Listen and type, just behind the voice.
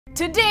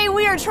Today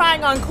we are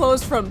trying on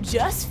clothes from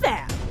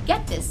JustFab.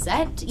 Get this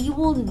set, you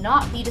will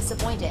not be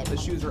disappointed. The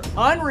shoes are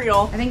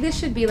unreal. I think this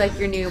should be like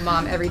your new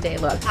mom everyday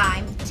look.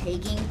 I'm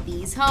taking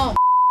these home.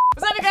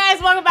 What's up, you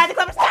guys? Welcome back to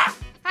Clevver Style.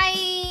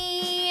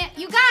 Hi!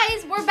 You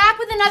guys, we're back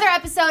with another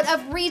episode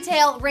of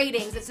Retail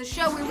Ratings. It's a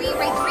show where we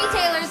rate the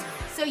retailers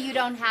so you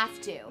don't have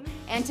to.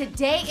 And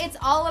today it's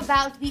all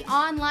about the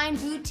online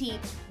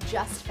boutique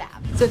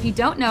JustFab. So if you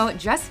don't know,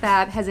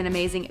 JustFab has an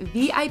amazing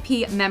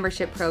VIP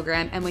membership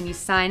program, and when you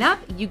sign up,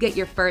 you get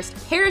your first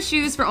pair of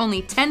shoes for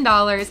only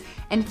 $10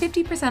 and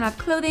 50% off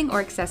clothing or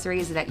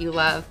accessories that you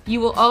love. You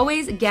will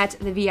always get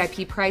the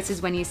VIP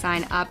prices when you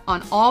sign up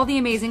on all the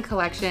amazing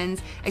collections,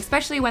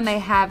 especially when they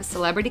have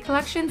celebrity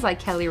collections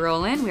like Kelly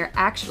Rowland. We're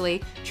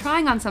actually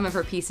trying on some of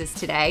her pieces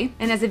today.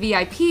 And as a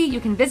VIP, you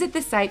can visit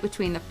the site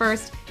between the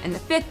 1st and the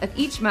 5th of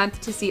each month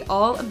to see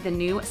all of the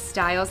new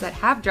styles that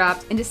have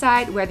dropped and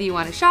decide whether you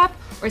want to shop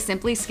or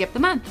simply skip the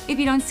month. If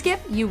you don't skip,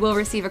 you will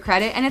receive a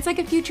credit, and it's like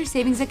a future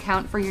savings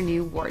account for your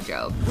new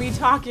wardrobe. We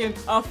talking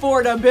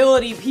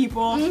affordability,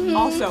 people.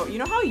 Also, you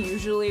know how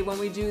usually when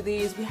we do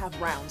these, we have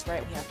rounds,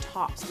 right? We have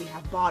tops, we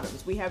have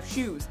bottoms, we have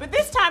shoes. But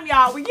this time,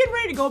 y'all, we're getting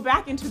ready to go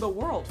back into the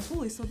world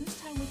fully. So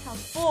this time we have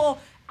full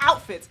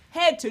outfits,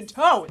 head to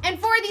toe. And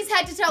for these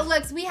head to toe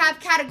looks, we have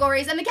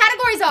categories, and the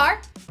categories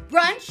are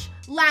brunch,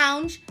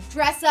 lounge,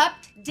 dress up,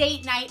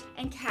 date night,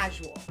 and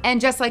casual. And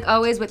just like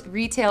always with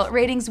retail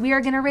ratings, we are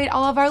gonna rate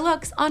all of our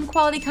looks on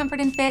quality, comfort,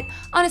 and fit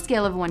on a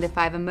scale of 1 to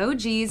 5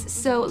 emojis.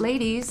 So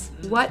ladies,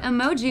 what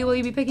emoji will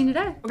you be picking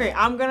today? Okay,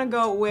 I'm gonna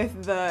go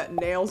with the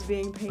nails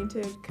being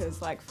painted,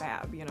 cause like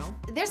fab, you know?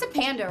 There's a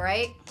panda,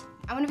 right?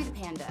 I wanna be the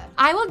panda.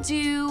 I will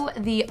do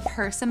the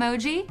purse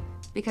emoji,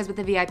 because with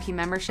the VIP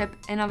membership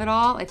and of it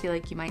all, I feel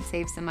like you might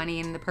save some money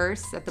in the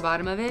purse at the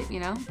bottom of it, you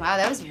know? Wow,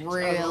 that was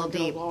real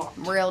deep,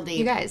 real deep.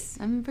 You guys,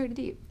 I'm pretty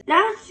deep.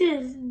 That's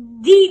just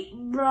deep,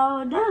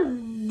 bro.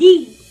 That's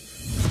deep.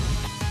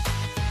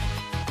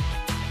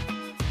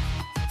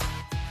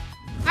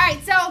 All right,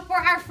 so for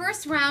our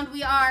first round,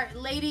 we are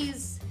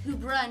ladies who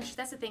brunch.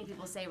 That's the thing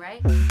people say,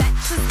 right?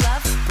 Just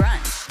love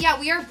brunch. Yeah,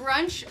 we are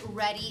brunch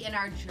ready in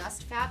our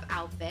JustFab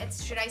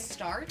outfits. Should I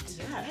start?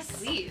 Yes.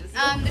 Please.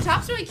 The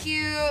top's really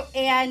cute,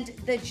 and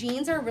the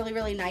jeans are really,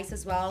 really nice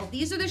as well.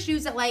 These are the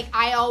shoes that like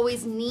I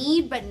always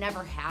need but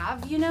never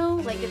have, you know?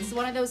 Like it's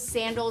one of those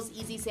sandals,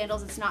 easy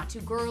sandals. It's not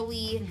too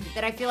girly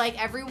that I feel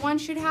like everyone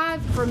should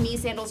have. For me,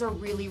 sandals are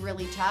really,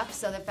 really tough.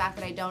 So the fact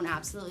that I don't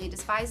absolutely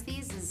despise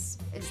these is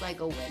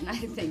like a win, I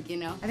think, you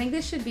know? I think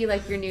this should be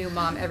like your new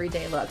mom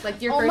everyday look.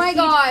 Like your Oh first my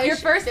gosh. your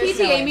first There's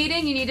PTA no way.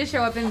 meeting, you need to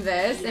show up in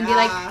this and be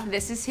like,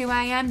 this is who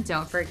I am,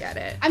 don't forget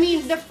it. I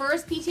mean, the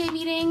first PTA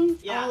meeting,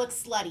 Yeah. I'll look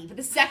slutty, but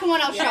the second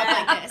one, I'll show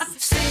up like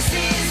this.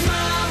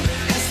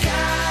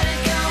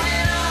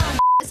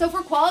 So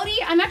for quality,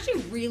 I'm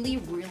actually really,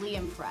 really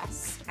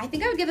impressed. I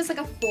think I would give this like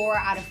a 4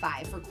 out of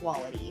 5 for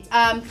quality.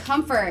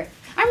 Comfort,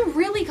 I'm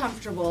really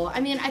comfortable. I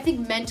mean, I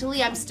think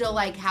mentally I'm still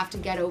like have to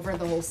get over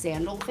the whole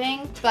sandal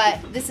thing, but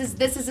this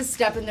is a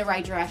step in the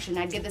right direction.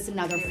 I'd give this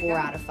another 4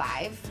 out of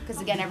 5, because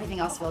again, everything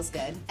else feels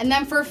good. And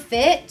then for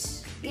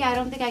fit, yeah, I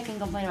don't think I can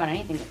complain about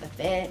anything with the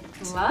fit.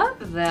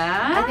 Love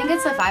that. I think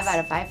it's a 5 out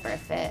of 5 for a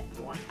fit.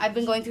 I've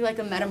been going through like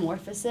a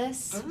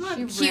metamorphosis.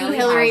 Cue really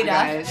Hillary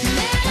have, Duff.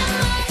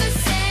 guys.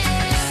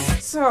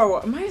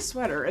 So my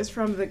sweater is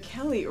from the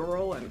Kelly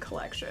Rowland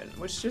collection,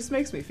 which just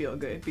makes me feel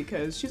good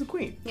because she's a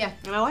queen. Yeah.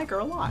 And I like her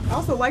a lot. I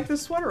also like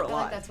this sweater a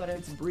lot. like that sweater.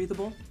 It's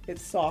breathable,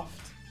 it's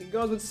soft. It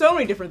goes with so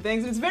many different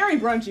things. It's very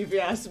brunchy if you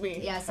ask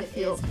me. Yes, it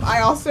feel. is. I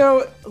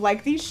also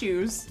like these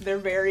shoes. They're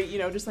very, you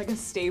know, just like a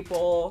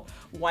staple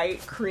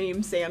white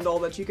cream sandal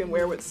that you can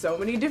wear with so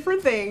many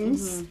different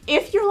things.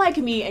 If you're like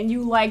me and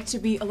you like to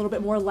be a little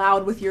bit more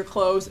loud with your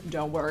clothes,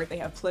 don't worry. They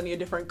have plenty of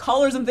different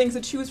colors and things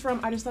to choose from.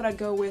 I just thought I'd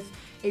go with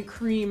a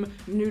cream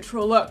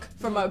neutral look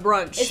for my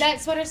brunch. Is that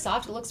sweater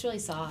soft? It looks really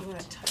soft. You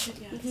wanna touch it?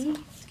 Yeah, it's soft.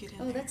 Let's get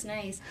in Oh, there. that's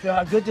nice. Feel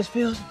how good this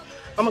feels?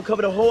 I'm gonna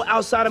cover the whole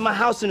outside of my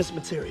house in this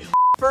material.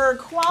 For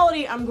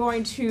quality, I'm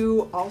going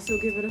to also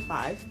give it a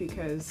 5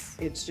 because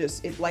it's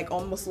just, it like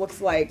almost looks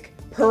like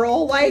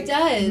pearl-like. It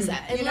does.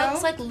 It You know?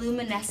 looks like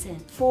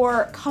luminescent.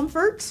 For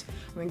comfort,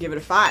 I'm gonna give it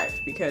a 5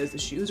 because the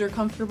shoes are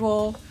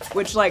comfortable,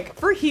 which like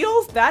for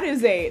heels, that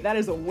is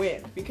a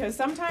win because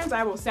sometimes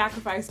I will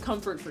sacrifice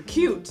comfort for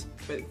cute,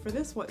 but for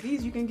this one,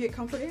 these you can get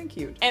comfort and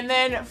cute. And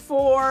then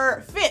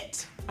for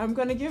fit, I'm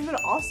gonna give it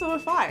also a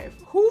 5.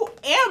 Who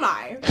am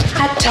I?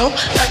 I don't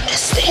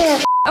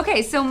understand.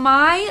 Okay, so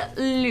my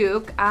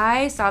look,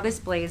 I saw this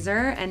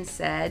blazer and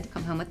said,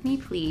 come home with me,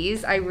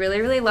 please. I really,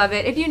 really love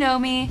it. If you know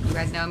me, you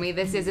guys know me,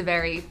 this is a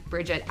very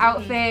Bridget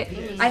outfit.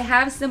 I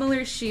have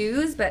similar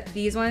shoes, but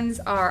these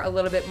ones are a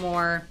little bit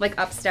more like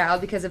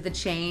upstyled because of the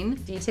chain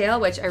detail,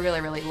 which I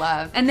really, really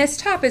love. And this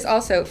top is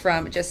also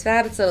from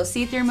JustFab. It's a little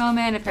see-through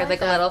moment. I've heard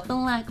like a little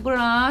black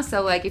bra.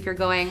 So like if you're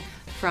going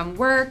from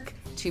work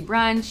to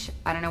brunch.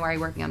 I don't know why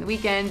you're working on the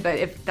weekend, but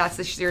if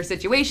that's your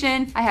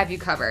situation, I have you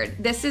covered.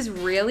 This is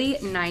really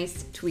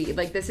nice tweed.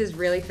 Like this is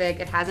really thick.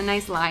 It has a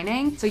nice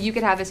lining. So you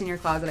could have this in your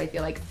closet, I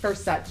feel like, for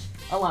such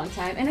a long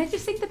time. And I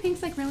just think the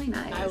pink's like really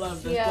nice. I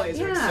love this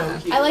blazer. It's so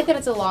cute. I like that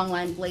it's a long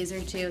line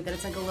blazer too, that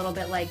it's like a little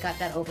bit like got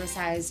that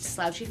oversized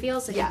slouchy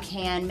feel, so you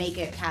can make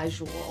it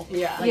casual.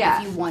 Yeah. Like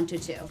if you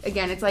wanted to.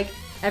 Again, it's like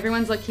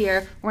everyone's look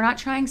here. We're not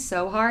trying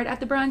so hard at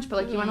the brunch, but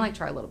like you wanna like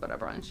try a little bit of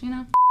brunch, you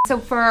know? So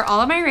for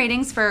all of my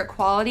ratings for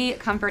quality,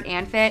 comfort,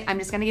 and fit, I'm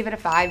just gonna give it a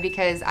 5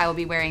 because I will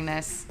be wearing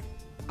this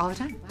all the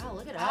time. Wow,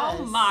 look at us.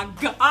 Oh my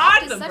God,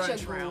 That is the such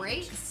brunch a round.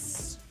 great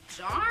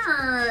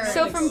start.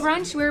 So from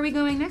brunch, where are we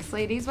going next,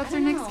 ladies? What's our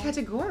next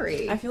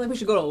category? I feel like we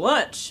should go to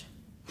lunch.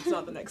 It's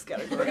not the next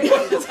category.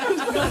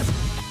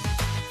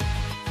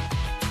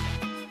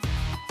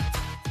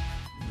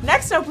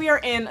 Next up, we are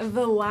in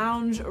the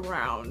lounge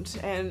round.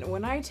 And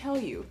when I tell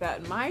you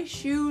that my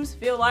shoes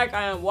feel like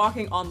I am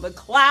walking on the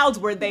clouds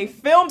where they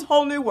filmed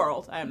Whole New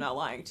World, I am not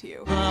lying to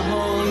you.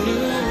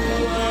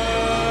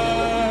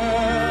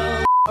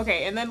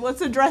 Okay, and then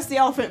let's address the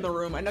elephant in the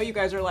room. I know you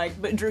guys are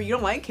like, but Drew, you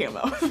don't like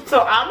camo.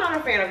 So I'm not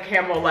a fan of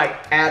camo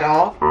like at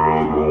all.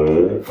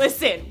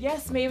 Listen,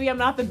 yes, maybe I'm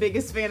not the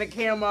biggest fan of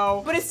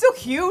camo, but it's still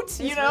cute,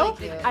 you know?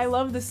 really cute. I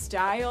love the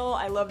style.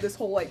 I love this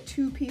whole like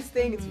two-piece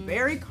thing. It's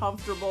very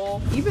comfortable.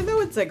 Even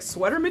though it's like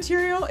sweater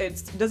material,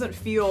 it doesn't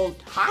feel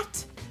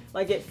hot.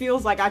 Like it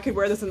feels like I could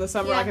wear this in the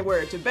summer. I could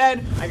wear it to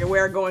bed. I could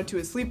wear it going to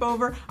a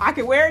sleepover. I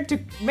could wear it to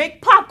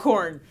make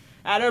popcorn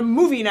at a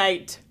movie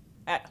night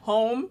at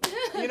home,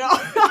 you know?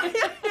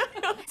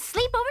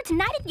 Sleep over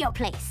tonight at your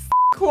place.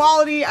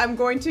 Quality, I'm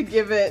going to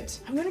give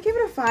it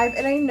a 5,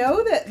 and I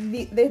know that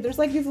there's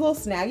like these little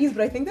snaggies,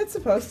 but I think that's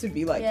supposed to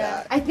be like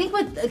that. I think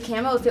with the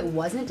camo, if it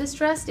wasn't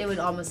distressed, it would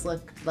almost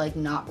look like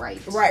not right.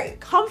 Right.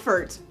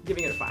 Comfort,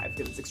 giving it a 5,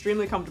 because it's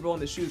extremely comfortable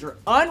and the shoes are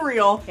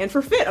unreal. And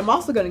for fit, I'm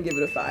also going to give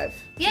it a 5.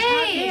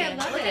 Yay! I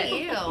love Look it. at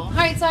you. All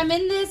right, so I'm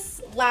in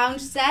this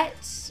lounge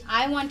set.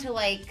 I want to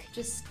like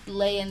just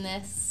lay in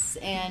this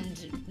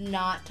and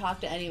not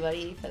talk to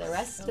anybody for the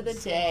rest of the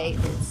day.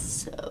 It's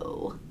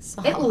so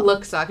soft. It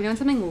looks soft. You know when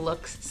something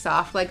looks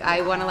soft? Like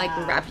I want to like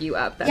wrap you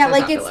up. That's yeah, how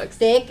like soft it's it looks.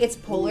 thick. It's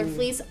polar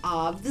fleece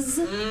obs,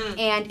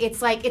 and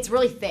it's like it's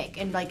really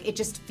thick and like it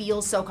just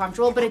feels so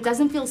comfortable, but it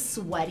doesn't feel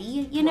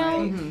sweaty. You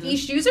know, these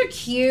shoes are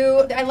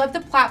cute. I love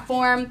the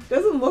platform.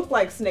 Doesn't look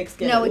like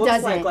snakeskin. No, it looks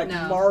doesn't. like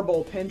No.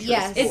 marble Pinterest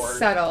Yes. It's board.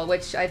 subtle,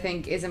 which I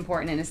think is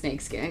important in a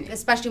snakeskin.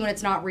 Especially when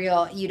it's not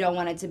real, you don't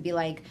want it to be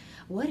like,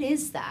 what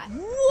is that?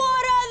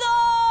 What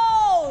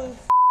are those?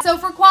 So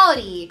for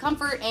quality,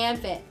 comfort, and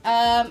fit,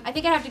 I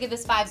think I have to give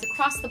this 5s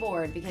across the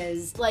board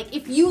because, like,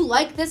 if you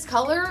like this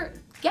color,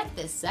 get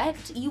this set.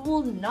 You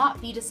will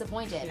not be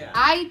disappointed. Yeah.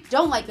 I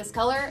don't like this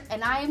color,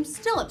 and I am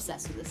still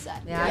obsessed with this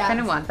set. Yeah, I kind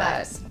of want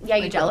that. Yeah,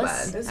 you I feel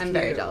jealous? bad. That's I'm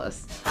very cute.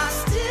 jealous. I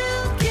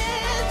still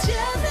get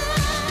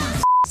jealous.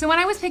 So when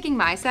I was picking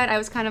my set, I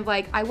was kind of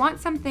like, I want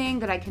something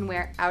that I can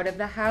wear out of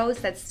the house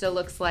that still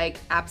looks like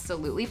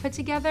absolutely put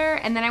together.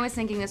 And then I was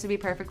thinking this would be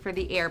perfect for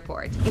the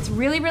airport. It's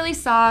really, really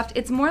soft.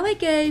 It's more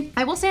like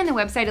I will say on the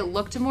website it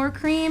looked more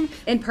cream.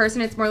 In person,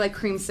 it's more like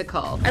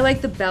creamsicle. I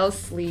like the bell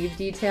sleeve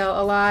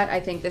detail a lot. I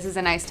think this is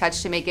a nice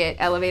touch to make it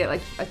elevate it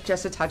like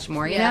just a touch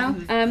more, you know?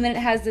 Then it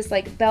has this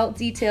like belt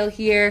detail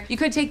here. You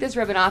could take this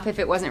ribbon off if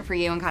it wasn't for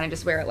you and kind of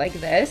just wear it like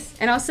this.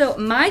 And also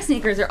my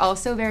sneakers are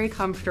also very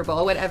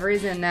comfortable. Whatever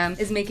is in them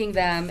is making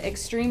them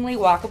extremely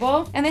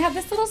walkable. And they have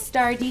this little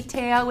star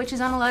detail, which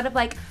is on a lot of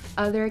like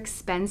other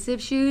expensive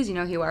shoes. You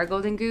know who are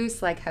Golden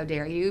Goose? Like, how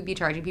dare you be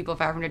charging people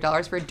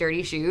 $500 for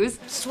dirty shoes?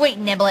 Sweet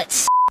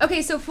niblets.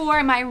 Okay, so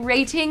for my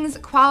ratings,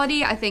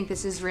 quality, I think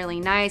this is really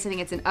nice. I think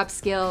it's an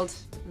upscaled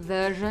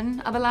version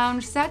of a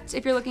lounge set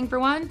if you're looking for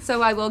one.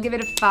 So I will give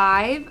it a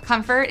 5.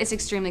 Comfort, it's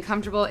extremely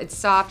comfortable. It's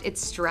soft,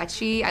 it's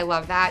stretchy. I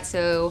love that.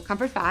 So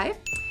comfort 5.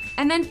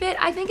 And then fit,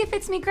 I think it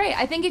fits me great.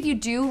 I think if you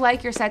do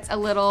like your sets a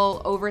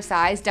little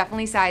oversized,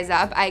 definitely size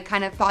up. I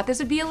kind of thought this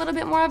would be a little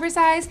bit more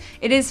oversized.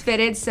 It is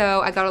fitted,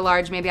 so I got a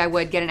large. Maybe I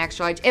would get an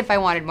extra large if I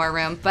wanted more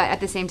room, but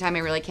at the same time, I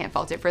really can't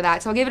fault it for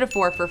that. So I'll give it a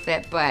 4 for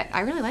fit, but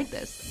I really like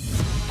this.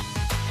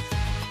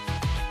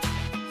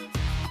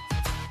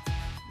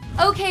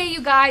 Okay,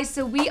 you guys,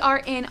 so we are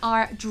in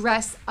our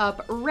dress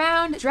up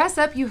round. Dress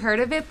up, you heard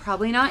of it,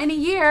 probably not in a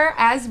year,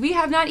 as we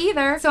have not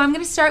either. So I'm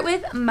gonna start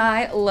with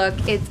my look.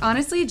 It's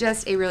honestly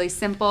just a really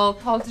simple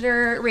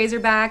halter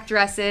razorback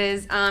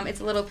dresses.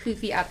 It's a little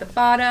poofy at the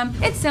bottom.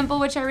 It's simple,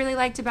 which I really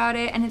liked about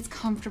it, and it's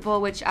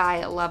comfortable, which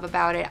I love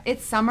about it.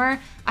 It's summer.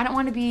 I don't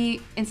want to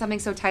be in something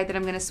so tight that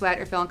I'm gonna sweat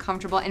or feel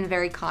uncomfortable and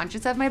very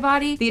conscious of my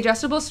body. The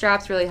adjustable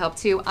straps really help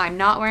too. I'm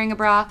not wearing a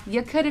bra.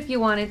 You could if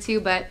you wanted to,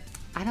 but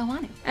I don't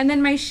want to. And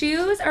then my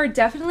shoes are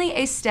definitely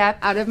a step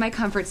out of my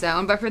comfort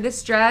zone, but for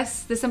this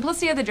dress, the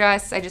simplicity of the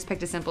dress, I just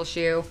picked a simple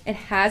shoe. It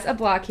has a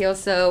block heel,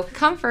 so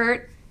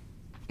comfort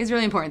is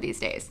really important these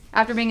days,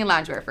 after being in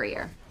loungewear for a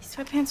year. These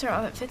sweatpants are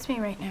all that fits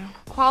me right now.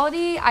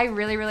 Quality, I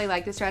really, really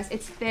like this dress.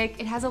 It's thick,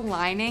 it has a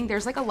lining,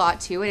 there's like a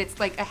lot to it. It's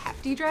like a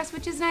hefty dress,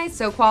 which is nice.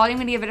 So quality, I'm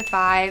gonna give it a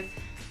 5.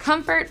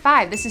 Comfort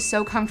 5, this is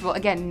so comfortable.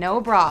 Again, no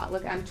bra.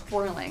 Look, I'm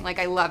twirling, like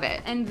I love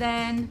it. And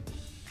then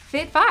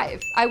Fit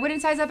 5, I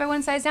wouldn't size up, I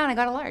wouldn't size down, I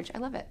got a large, I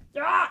love it.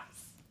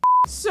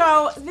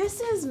 So this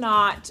is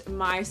not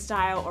my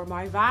style or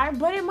my vibe,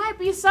 but it might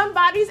be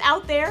somebody's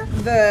out there.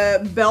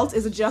 The belt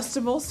is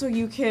adjustable, so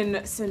you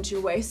can cinch your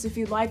waist if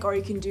you'd like, or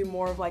you can do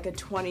more of like a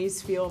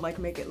 20s feel, like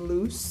make it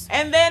loose.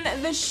 And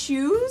then the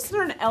shoes,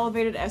 they're an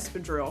elevated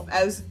espadrille,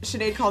 as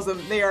Sinead calls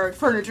them. They are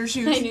furniture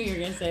shoes. I knew you were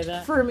gonna say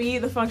that. For me,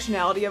 the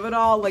functionality of it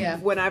all, like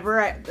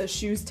whenever the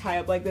shoes tie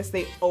up like this,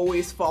 they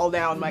always fall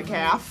down my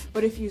calf.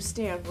 But if you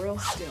stand real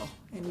still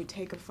and you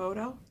take a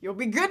photo, you'll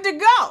be good to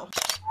go.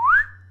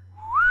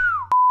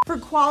 For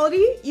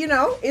quality, you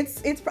know,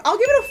 I'll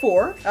give it a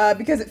 4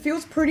 because it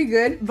feels pretty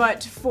good.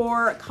 But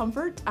for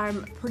comfort,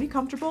 I'm pretty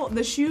comfortable.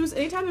 The shoes,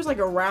 anytime there's like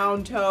a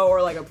round toe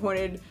or like a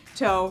pointed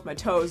toe, my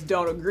toes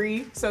don't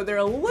agree, so they're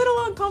a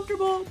little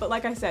uncomfortable. But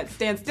like I said,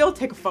 stand still,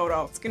 take a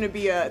photo. It's gonna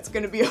be a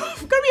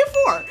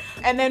 4.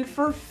 And then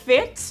for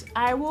fit,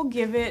 I'll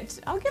give it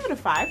a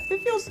 5.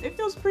 It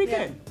feels pretty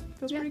good.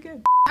 Feels pretty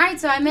good. All right,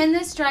 so I'm in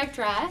this striped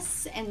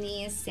dress and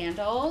these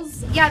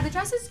sandals. Yeah, the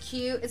dress is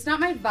cute. It's not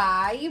my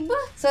vibe.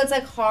 So it's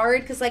like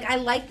hard because like I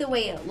like the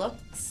way it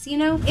looks, you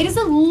know? It is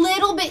a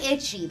little bit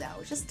itchy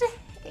though, just a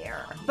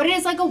hair. But it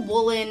is like a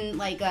woolen,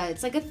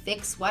 it's like a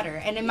thick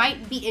sweater. And it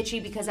might be itchy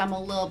because I'm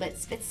a little bit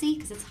spitzy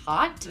because it's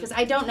hot. Because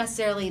I don't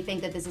necessarily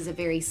think that this is a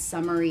very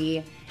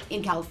summery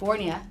in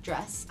California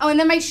dress. Oh, and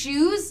then my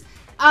shoes.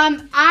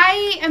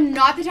 I am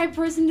not the type of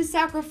person to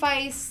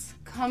sacrifice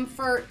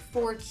comfort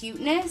for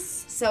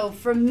cuteness. So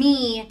for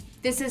me,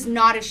 this is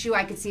not a shoe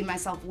I could see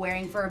myself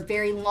wearing for a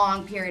very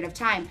long period of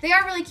time. They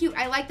are really cute.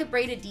 I like the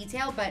braided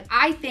detail, but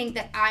I think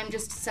that I'm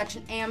just such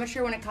an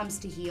amateur when it comes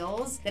to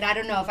heels that I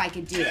don't know if I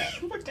could do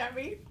it. Looked at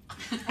me.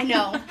 I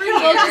know.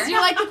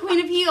 You're like the queen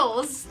of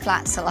heels.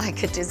 Flats are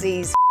like a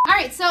disease. All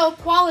right, so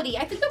quality.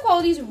 I think the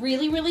quality is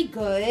really, really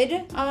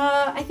good.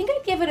 I think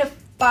I'd give it a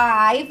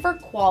 5 for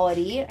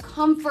quality.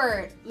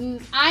 Comfort.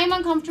 I'm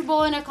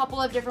uncomfortable in a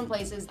couple of different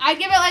places. I'd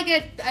give it like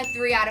a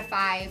 3 out of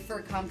 5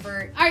 for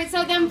comfort. All right,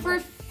 so then for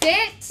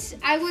fit,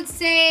 I would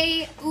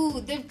say, ooh,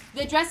 the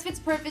dress fits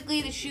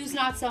perfectly, the shoes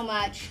not so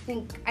much. I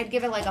think I'd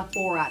give it like a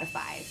 4 out of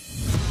 5.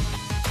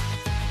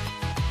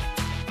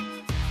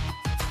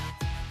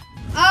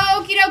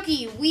 Okie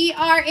dokie, we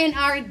are in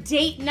our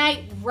date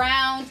night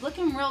round,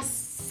 looking real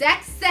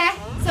sexy.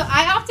 So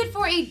I opted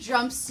for a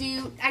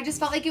jumpsuit. I just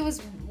felt like it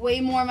was way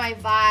more my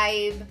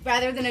vibe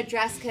rather than a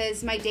dress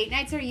because my date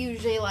nights are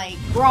usually like,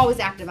 we're always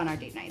active on our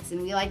date nights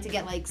and we like to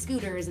get like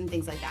scooters and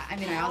things like that. I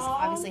mean, I also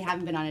obviously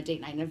haven't been on a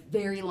date night in a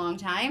very long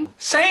time.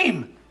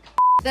 Same.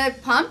 The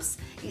pumps,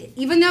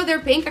 even though they're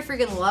pink, I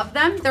freaking love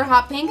them. They're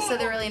hot pink, so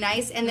they're really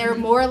nice. And they're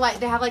more like,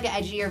 they have like an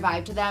edgier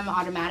vibe to them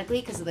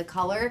automatically because of the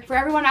color. For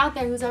everyone out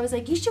there who's always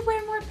like, you should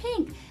wear more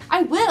pink.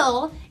 I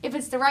will if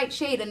it's the right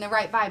shade and the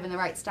right vibe and the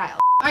right style.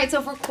 All right,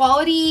 so for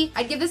quality,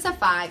 I'd give this a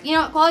 5. You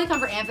know, quality,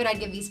 comfort, and fit, I'd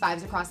give these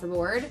 5s across the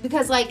board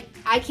because like,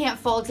 I can't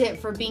fault it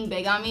for being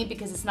big on me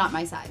because it's not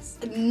my size.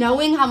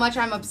 Knowing how much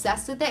I'm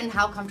obsessed with it and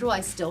how comfortable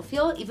I still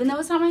feel, even though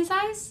it's not my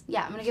size,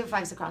 yeah, I'm gonna give it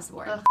 5s across the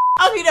board.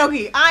 Okie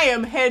dokie, I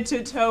am head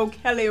to toe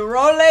Kelly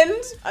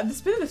Rowland.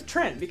 It's been this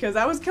trend because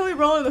I was Kelly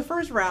Rowland in the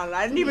first round and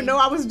I didn't even know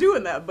I was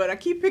doing that, but I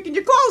keep picking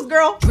your clothes,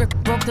 girl.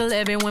 Broke the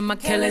levee when my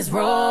Kelly's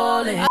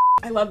rolling.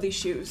 I love these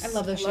shoes. I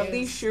love those shoes. I love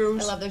these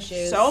shoes. I love those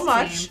shoes. So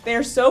much.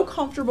 They're so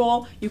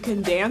comfortable. You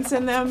can dance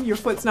in them. Your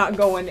foot's not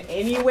going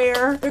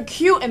anywhere. They're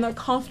cute and they're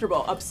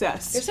comfortable.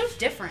 Obsessed. They're so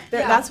different.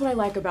 That's what I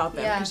like about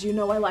them because you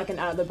know I like an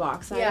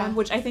out-of-the-box item,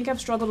 which I think I've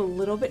struggled a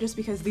little bit just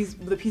because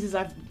the pieces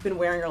I've been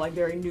wearing are like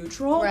very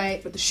neutral.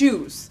 Right. But the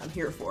shoes, I'm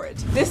here for it.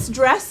 This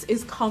dress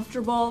is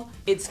comfortable.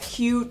 It's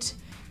cute.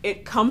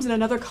 It comes in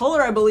another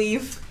color, I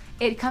believe.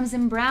 It comes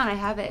in brown, I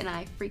have it and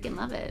I freaking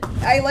love it.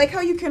 I like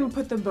how you can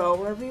put the bow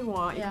wherever you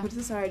want. You can put it to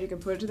the side, you can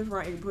put it to the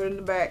front, you can put it in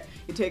the back,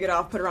 you take it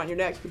off, put it around your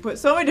neck. You can put it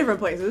so many different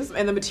places.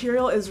 And the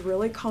material is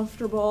really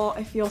comfortable.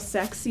 I feel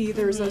sexy.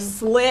 There's a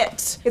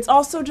slit. It's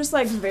also just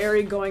like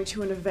very going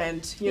to an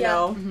event, you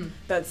know,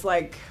 that's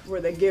like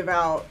where they give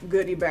out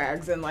goodie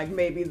bags and like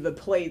maybe the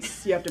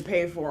plates, you have to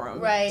pay for them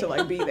to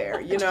like be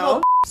there, you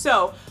know?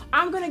 So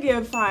I'm gonna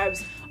give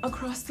 5s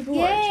across the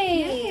board.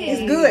 Yay!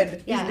 It's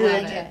good. Yeah, it's good.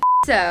 I like it.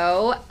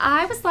 So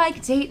I was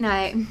like, date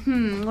night,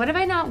 what have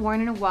I not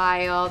worn in a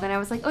while? Then I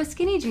was like, oh,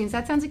 skinny jeans,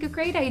 that sounds like a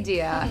great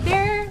idea.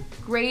 They're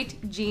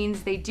great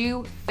jeans, they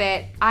do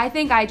fit. I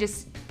think I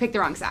just picked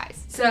the wrong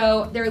size.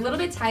 So they're a little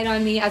bit tight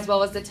on me as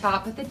well as the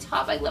top, but the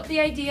top, I love the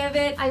idea of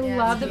it. I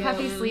love the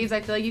puffy sleeves. I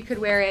feel like you could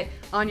wear it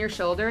on your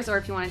shoulders or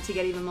if you wanted to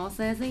get even more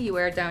snazzy, you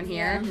wear it down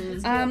here.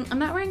 I'm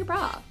not wearing a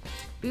bra.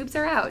 Boobs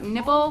are out.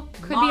 Nipple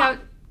could be out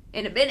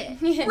in a minute.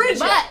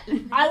 Bridget,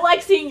 I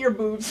like seeing your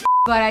boobs.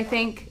 But I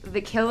think the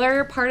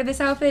killer part of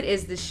this outfit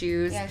is the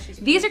shoes. Yeah,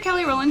 these are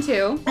Kelly Rowland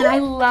too. And I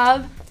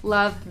love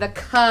love the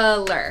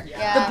color.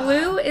 Yeah. The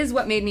blue is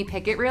what made me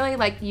pick it really.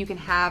 Like you can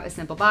have a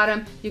simple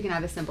bottom, you can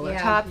have a simpler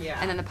top,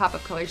 and then the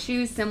pop-up color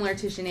shoes similar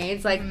to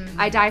Sinead's. Like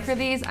I die for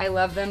these. I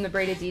love them, the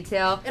braided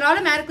detail. It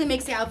automatically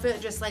makes the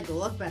outfit just like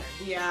look better.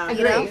 Yeah.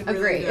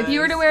 Agree. If you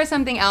were to wear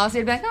something else,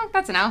 you'd be like, oh,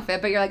 that's an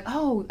outfit. But you're like,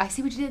 oh, I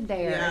see what you did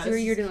there. Yes. I see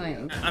what you're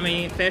doing. I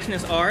mean, fashion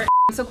is art.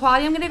 So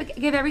quality, I'm gonna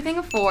give everything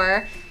a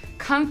 4.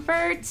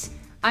 Comfort,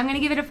 I'm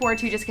gonna give it a 4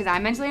 too, just because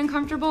I'm mentally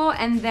uncomfortable.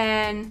 And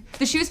then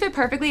the shoes fit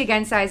perfectly,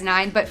 again, size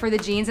 9, but for the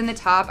jeans and the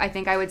top, I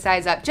think I would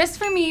size up just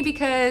for me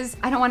because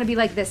I don't wanna be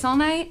like this all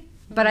night,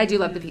 but I do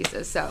love the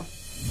pieces, so.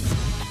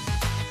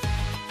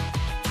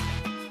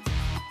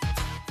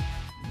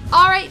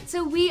 All right,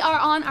 so we are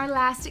on our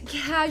last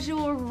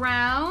casual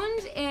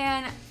round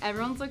and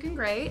everyone's looking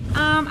great.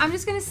 I'm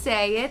just gonna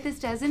say it, this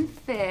doesn't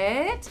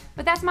fit,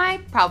 but that's my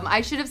problem.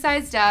 I should have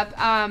sized up.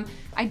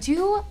 I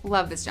do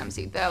love this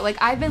jumpsuit though. Like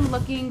I've been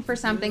looking for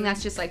something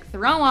that's just like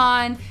throw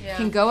on,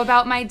 can go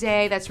about my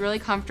day, that's really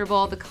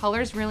comfortable. The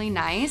color's really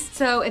nice.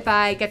 So if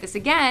I get this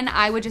again,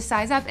 I would just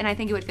size up and I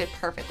think it would fit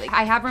perfectly.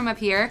 I have room up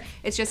here.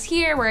 It's just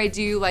here where I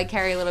do like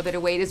carry a little bit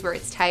of weight is where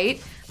it's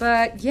tight.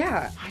 But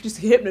yeah. I just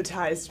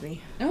hypnotized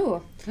me.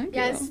 Oh, thank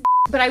you.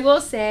 But I will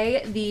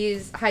say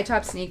these high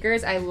top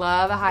sneakers, I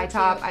love a high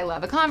top. I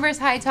love a Converse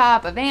high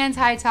top, a Vans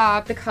high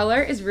top. The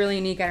color is really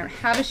unique. I don't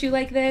have a shoe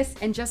like this.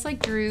 And just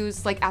like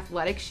Drew's like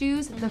athletic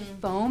shoes, the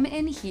foam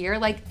in here,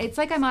 like it's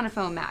like I'm on a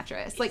foam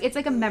mattress. Like it's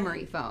like a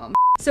memory foam.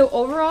 So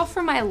overall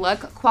for my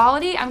look,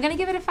 quality, I'm gonna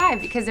give it a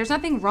 5 because there's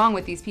nothing wrong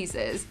with these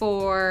pieces.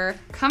 For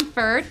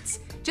comfort,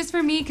 just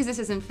for me, because this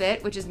isn't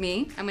fit, which is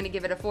me, I'm gonna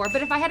give it a 4.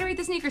 But if I had to rate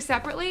the sneakers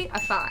separately, a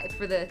 5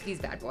 for these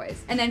bad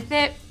boys. And then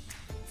fit,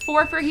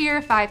 4 for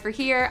here, 5 for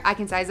here. I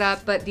can size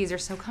up, but these are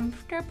so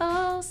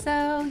comfortable.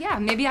 So yeah,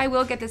 maybe I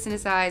will get this in a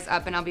size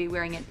up and I'll be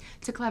wearing it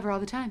to Clevver all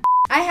the time.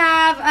 I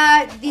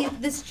have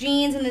this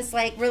jeans and this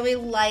like really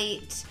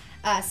light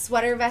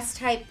sweater vest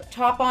type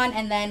top on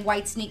and then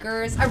white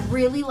sneakers. I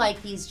really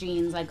like these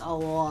jeans like a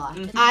lot.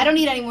 I don't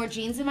need any more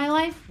jeans in my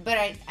life, but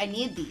I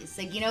need these.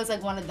 Like, you know, it's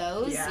like one of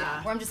those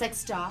where I'm just like,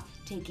 stop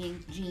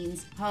taking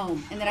jeans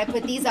home. And then I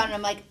put these on and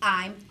I'm like,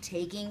 I'm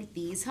taking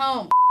these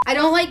home. I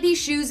don't like these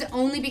shoes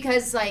only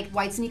because like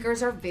white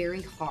sneakers are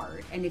very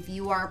hard. And if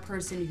you are a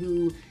person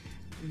who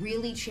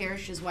really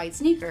cherishes white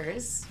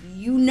sneakers,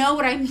 you know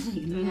what I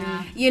mean.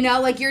 You know,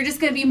 like you're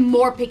just gonna be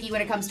more picky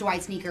when it comes to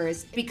white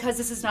sneakers. Because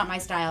this is not my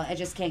style, I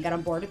just can't get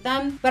on board with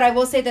them. But I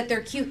will say that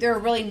they're cute. They're a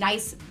really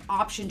nice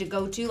option to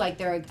go to. Like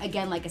they're,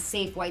 again, like a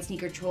safe white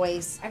sneaker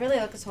choice. I really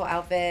like this whole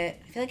outfit.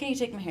 I feel like I need to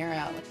take my hair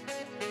out.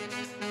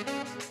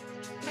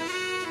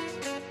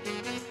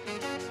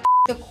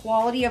 The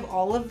quality of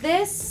all of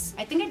this,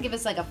 I think I'd give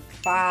us like a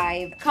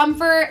 5.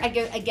 Comfort, I'd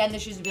give, again, the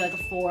shoes would be like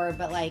a 4,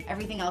 but like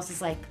everything else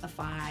is like a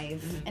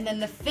 5. And then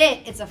the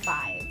fit, it's a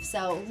 5.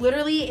 So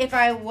literally, if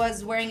I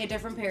was wearing a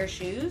different pair of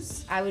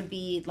shoes, I would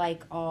be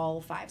like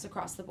all 5s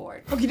across the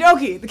board. Okie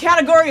dokie, the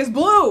category is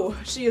blue.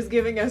 She is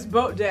giving us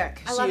boat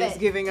deck. I love She is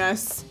giving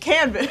us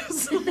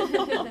canvas.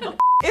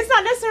 It's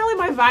not necessarily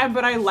my vibe,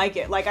 but I like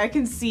it. Like I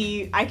can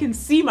see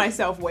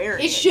myself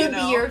wearing it. It should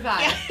be your vibe.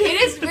 Yeah.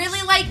 It is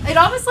really like, it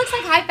almost looks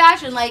like high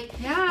fashion. Like,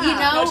 you know.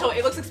 No, totally.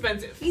 It looks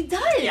expensive. It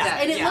does. Yeah.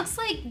 And it looks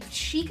like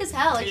chic as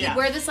hell. Like you'd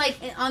wear this like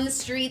on the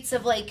streets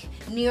of like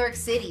New York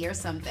City or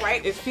something.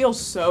 Right? It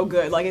feels so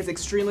good. Like it's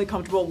extremely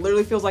comfortable. It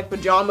literally feels like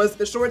pajamas.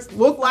 The shorts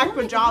look like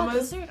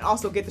pajamas. And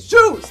also get the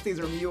shoes. These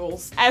are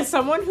mules. As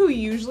someone who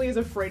usually is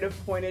afraid of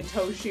pointed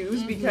toe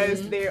shoes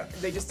because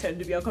they just tend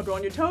to be uncomfortable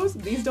on your toes,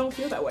 these don't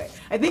feel that way.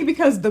 I think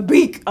because the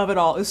beak of it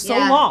all is so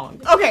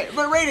long. Okay,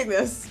 but rating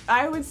this,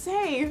 I would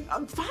say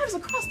 5s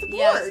across the board.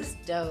 Yeah, this is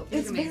dope.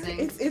 It's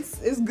amazing.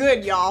 It's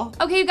good, y'all.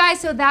 Okay, you guys,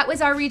 so that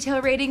was our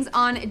retail ratings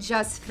on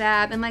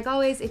JustFab. And like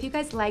always, if you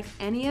guys liked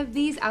any of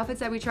these outfits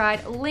that we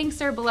tried, links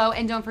are below.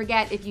 And don't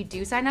forget, if you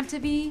do sign up to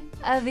be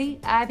a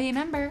VIP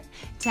member,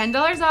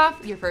 $10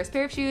 off your first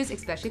pair of shoes,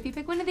 especially if you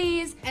pick one of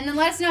these. And then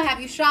let us know, have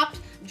you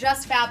shopped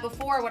JustFab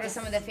before? What are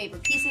some of the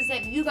favorite pieces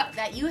that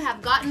you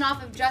have gotten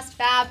off of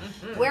JustFab?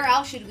 Where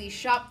else should we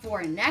shop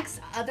for next?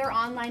 Other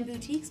online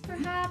boutiques,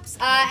 perhaps?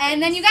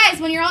 And then you guys,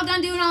 when you're all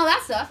done doing all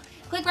that stuff,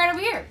 click right over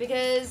here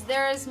because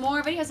there's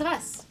more videos of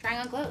us trying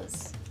on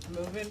clothes.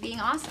 Moving. Being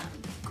awesome.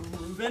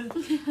 Grooving.